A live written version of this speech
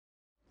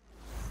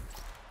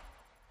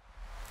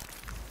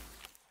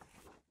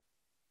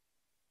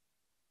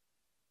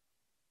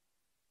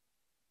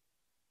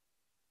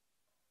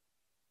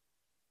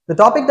The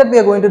topic that we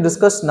are going to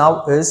discuss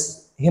now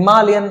is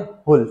Himalayan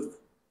wolf.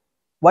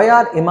 Why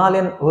are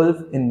Himalayan wolf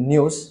in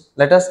news?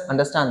 Let us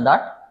understand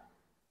that.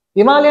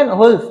 Himalayan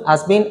wolf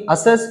has been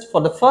assessed for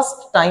the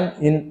first time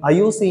in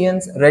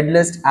IUCN's Red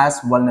List as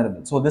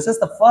vulnerable. So this is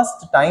the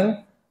first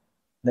time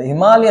the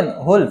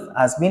Himalayan wolf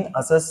has been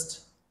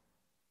assessed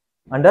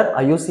under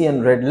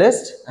IUCN Red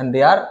List, and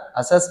they are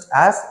assessed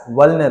as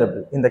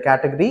vulnerable. In the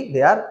category,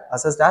 they are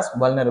assessed as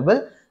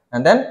vulnerable.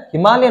 And then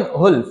Himalayan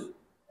wolf,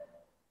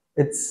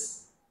 its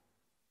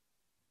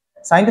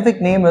scientific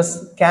name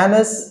is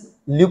Canis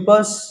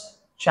lupus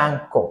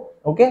chanko.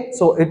 Okay,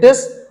 so it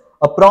is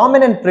a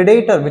prominent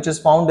predator which is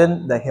found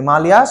in the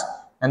Himalayas,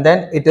 and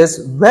then it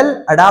is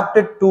well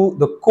adapted to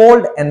the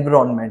cold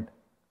environment,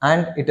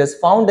 and it is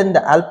found in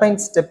the alpine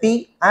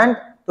steppe and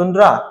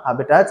tundra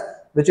habitats,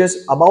 which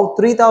is about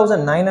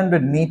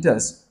 3,900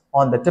 meters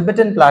on the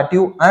Tibetan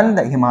plateau and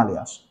the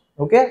Himalayas.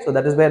 Okay, so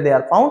that is where they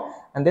are found,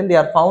 and then they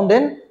are found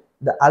in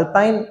the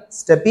alpine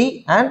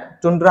steppe and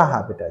tundra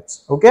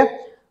habitats. Okay,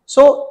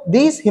 so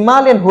these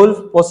Himalayan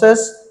wolf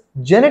possess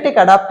genetic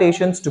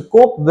adaptations to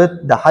cope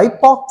with the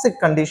hypoxic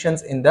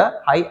conditions in the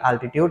high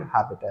altitude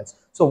habitats.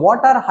 So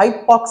what are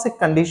hypoxic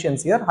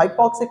conditions here?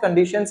 Hypoxic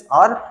conditions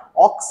are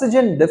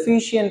oxygen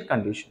deficient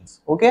conditions.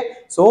 Okay,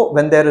 so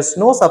when there is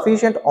no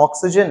sufficient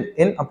oxygen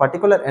in a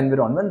particular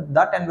environment,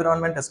 that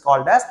environment is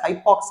called as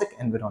hypoxic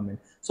environment.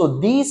 So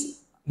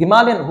these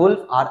Himalayan wolf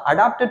are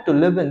adapted to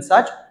live in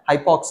such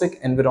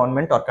hypoxic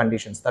environment or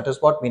conditions. That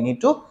is what we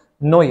need to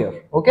know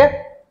here.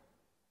 Okay,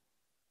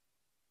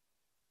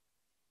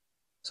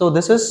 so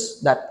this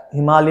is that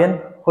Himalayan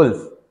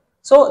wolf.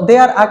 So they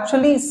are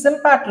actually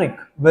sympatric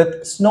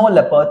with snow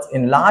leopards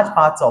in large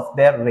parts of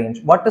their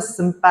range. What is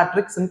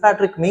sympatric?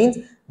 Sympatric means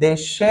they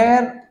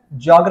share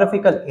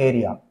geographical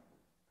area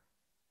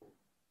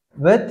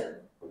with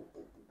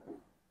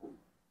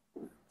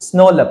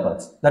snow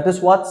leopards. That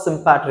is what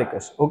sympatric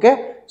is.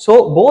 Okay,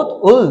 so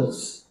both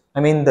wolves,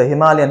 the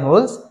Himalayan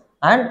wolves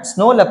and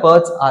snow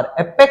leopards are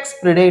apex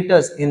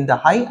predators in the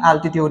high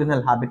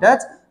altitudinal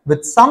habitats,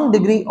 with some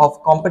degree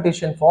of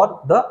competition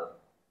for the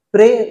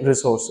prey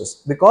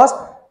resources. Because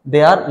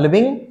they are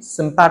living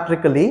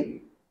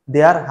sympatrically,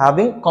 they are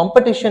having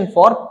competition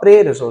for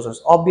prey resources.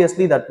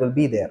 Obviously that will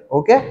be there.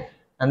 Okay,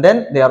 and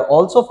then they are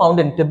also found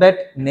in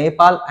Tibet,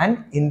 Nepal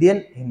and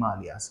Indian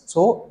Himalayas.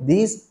 So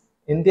these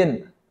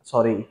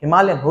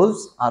Himalayan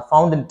wolves are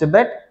found in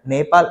Tibet,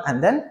 Nepal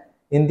and then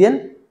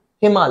Indian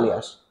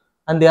Himalayas,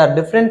 and they are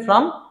different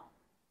from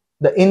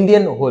the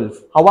Indian wolf.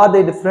 How are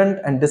they different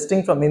and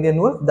distinct from Indian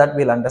wolf? That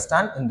we'll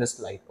understand in this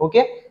slide.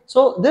 Okay,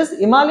 so this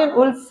Himalayan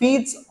wolf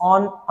feeds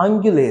on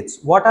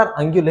ungulates. What are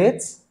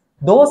ungulates?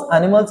 Those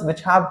animals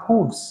which have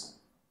hooves.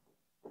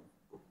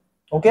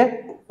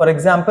 Okay, for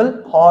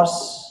example,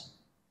 horse,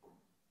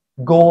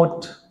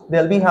 goat,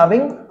 they'll be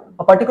having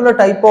a particular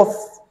type of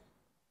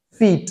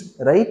feet,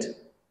 right?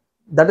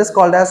 That is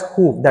called as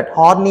hoof. That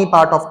horny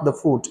part of the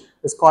foot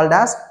is called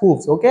as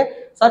hooves. Okay,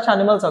 such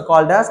animals are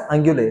called as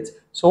ungulates.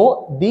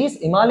 So these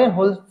Himalayan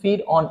wolves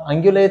feed on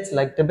ungulates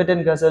like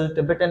Tibetan gazelle,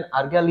 Tibetan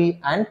argali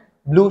and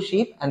blue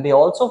sheep, and they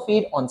also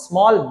feed on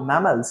small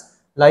mammals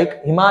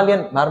like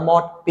Himalayan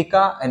marmot,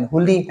 pika and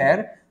woolly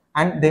hare,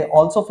 and they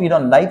also feed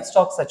on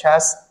livestock such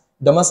as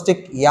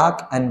domestic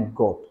yak and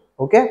goat.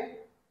 Okay,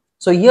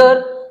 so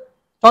here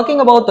talking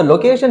about the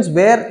locations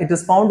where it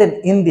is found in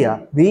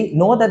India, we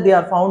know that they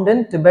are found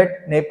in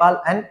Tibet,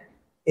 Nepal and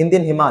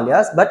Indian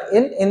Himalayas, but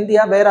in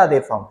India where are they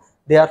found?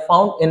 They are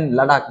found in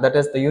Ladakh, that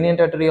is the Union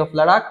Territory of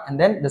Ladakh, and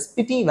then the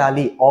Spiti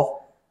Valley of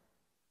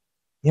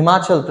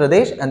Himachal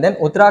Pradesh, and then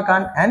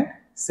Uttarakhand and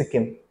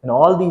Sikkim. In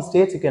all these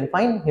states you can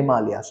find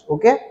Himalayas.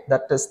 Okay,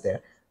 that is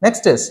there.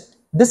 Next is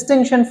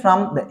distinction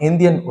from the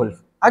Indian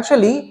wolf.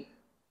 Actually,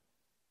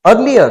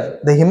 earlier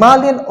the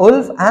Himalayan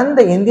wolf and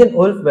the Indian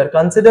wolf were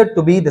considered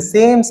to be the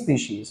same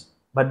species,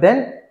 but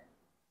then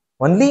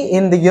only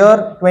in the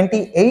year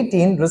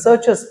 2018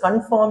 researchers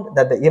confirmed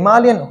that the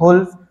Himalayan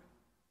wolf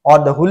or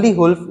the woolly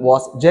wolf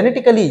was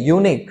genetically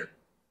unique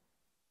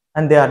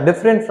and they are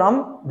different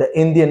from the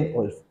Indian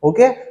wolf.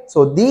 Okay,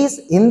 so these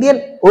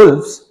Indian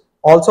wolves,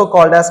 also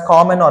called as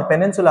common or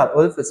peninsular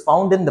wolf, is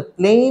found in the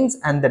plains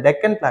and the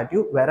Deccan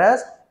Plateau,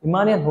 whereas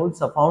Himalayan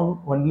wolves are found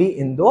only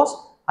in those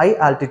high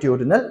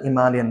altitudinal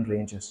Himalayan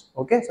ranges.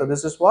 Okay, so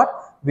this is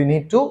what we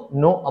need to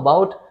know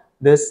about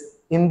this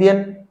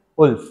Indian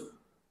wolf.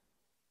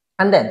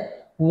 And then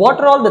what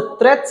are all the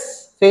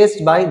threats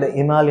faced by the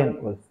Himalayan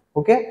wolf?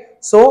 Okay,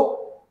 so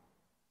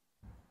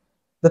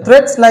the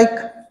threats like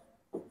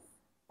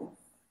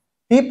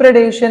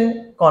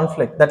depredation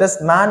conflict, that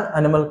is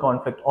man-animal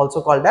conflict,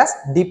 also called as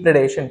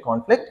depredation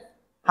conflict,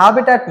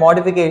 habitat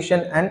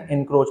modification and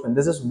encroachment.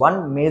 This is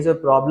one major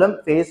problem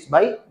faced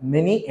by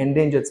many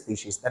endangered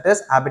species, that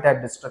is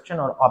habitat destruction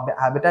or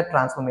habitat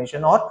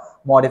transformation or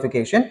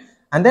modification.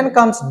 And then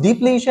comes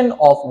depletion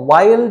of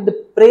wild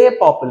prey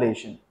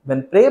population.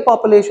 When prey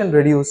population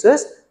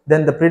reduces,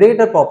 then the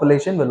predator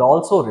population will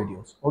also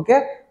reduce.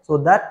 Okay, so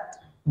that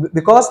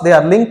because they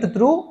are linked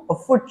through a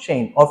food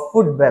chain or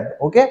food web.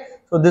 Okay,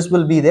 So this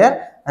will be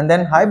there. And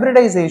then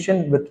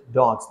hybridization with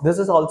dogs. This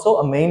is also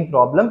a main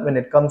problem when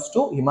it comes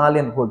to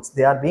Himalayan wolves.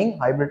 They are being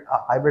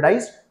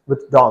hybridized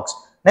with dogs.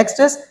 Next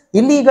is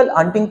illegal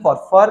hunting for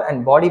fur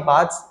and body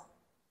parts,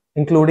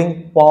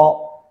 including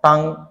paw,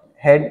 tongue,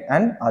 head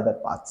and other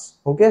parts.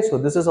 Okay, so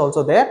this is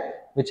also there,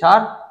 which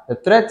are the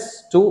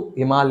threats to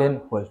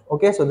Himalayan wolf.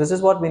 Okay, so this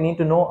is what we need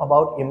to know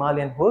about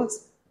Himalayan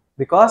wolves,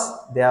 because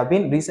they have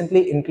been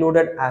recently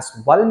included as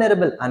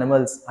vulnerable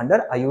animals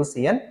under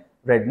IUCN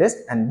Red List,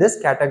 and this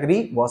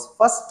category was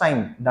first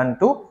time done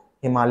to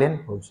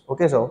Himalayan wolves.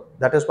 Okay, so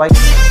that is why